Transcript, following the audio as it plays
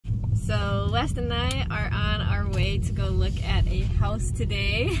So West and I are on our way to go look at a house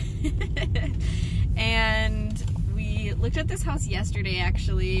today. And we looked at this house yesterday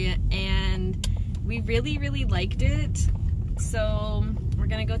actually, and we really liked it. So we're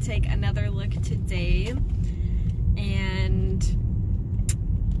gonna go take another look today. And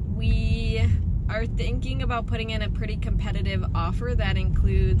we are thinking about putting in a pretty competitive offer that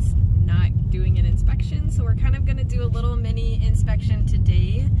includes not doing an inspection. So we're kind of gonna do a little mini inspection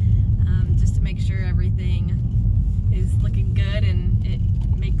today, just to make sure everything is looking good and it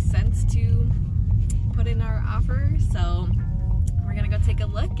makes sense to put in our offer. So we're gonna go take a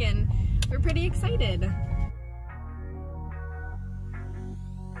look and we're pretty excited.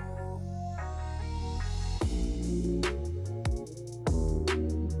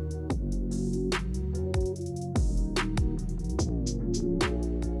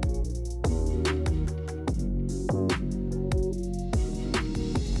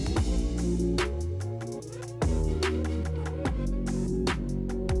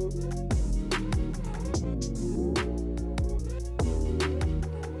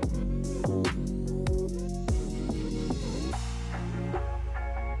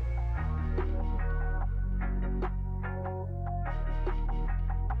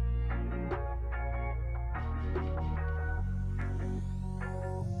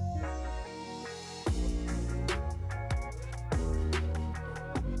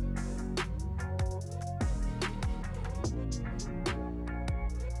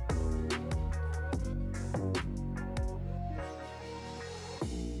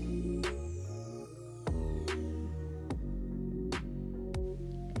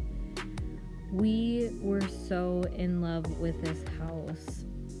 We were so in love with this house.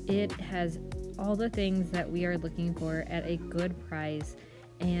 It has all the things that we are looking for at a good price,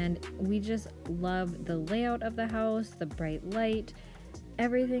 and we just love the layout of the house, the bright light.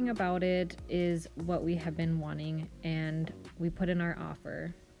 Everything about it is what we have been wanting, and we put in our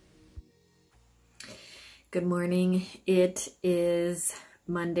offer. Good morning. It is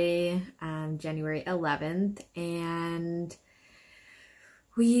Monday, January 11th, and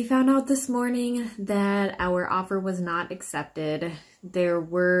we found out this morning that our offer was not accepted. There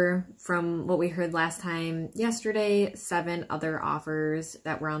were, from what we heard last time yesterday, 7 other offers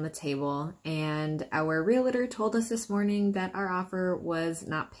that were on the table, and our realtor told us this morning that our offer was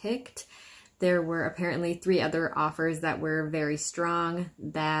not picked. There were apparently 3 other offers that were very strong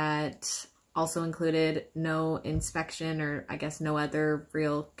that also included no inspection, or I guess no other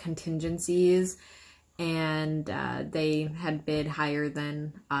real contingencies. And they had bid higher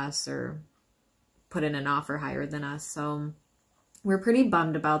than us, or put in an offer higher than us. So we're pretty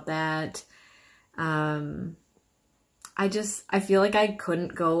bummed about that. I feel like I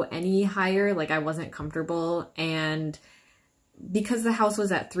couldn't go any higher. Like, I wasn't comfortable. And because the house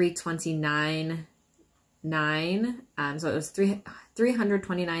was at $329,900, so it was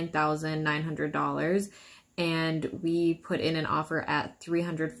 $329,900. And we put in an offer at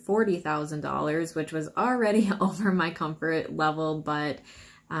 $340,000, which was already over my comfort level. But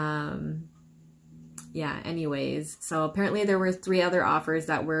yeah, anyways, so apparently there were 3 other offers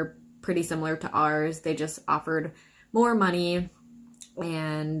that were pretty similar to ours. They just offered more money.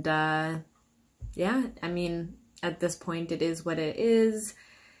 And yeah, I mean, at this point, it is what it is.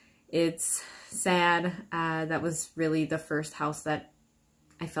 It's sad. That was really the first house that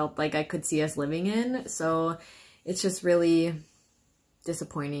I felt like I could see us living in. So it's just really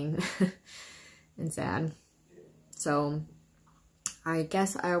disappointing and sad. So I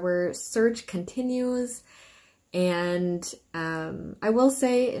guess our search continues. And I will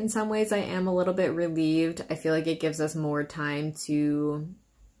say, in some ways, I am a little bit relieved. I feel like it gives us more time to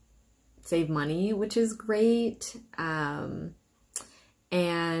save money, which is great. And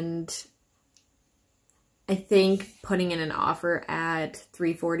I think putting in an offer at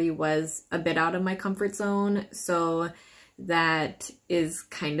 $340,000 was a bit out of my comfort zone. So that is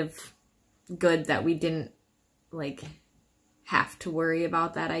kind of good that we didn't like have to worry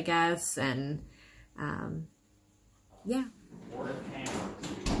about that, I guess. And yeah.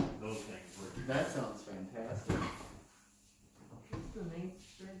 That sounds fantastic. It's a nice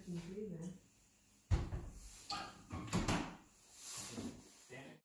stretch and breather.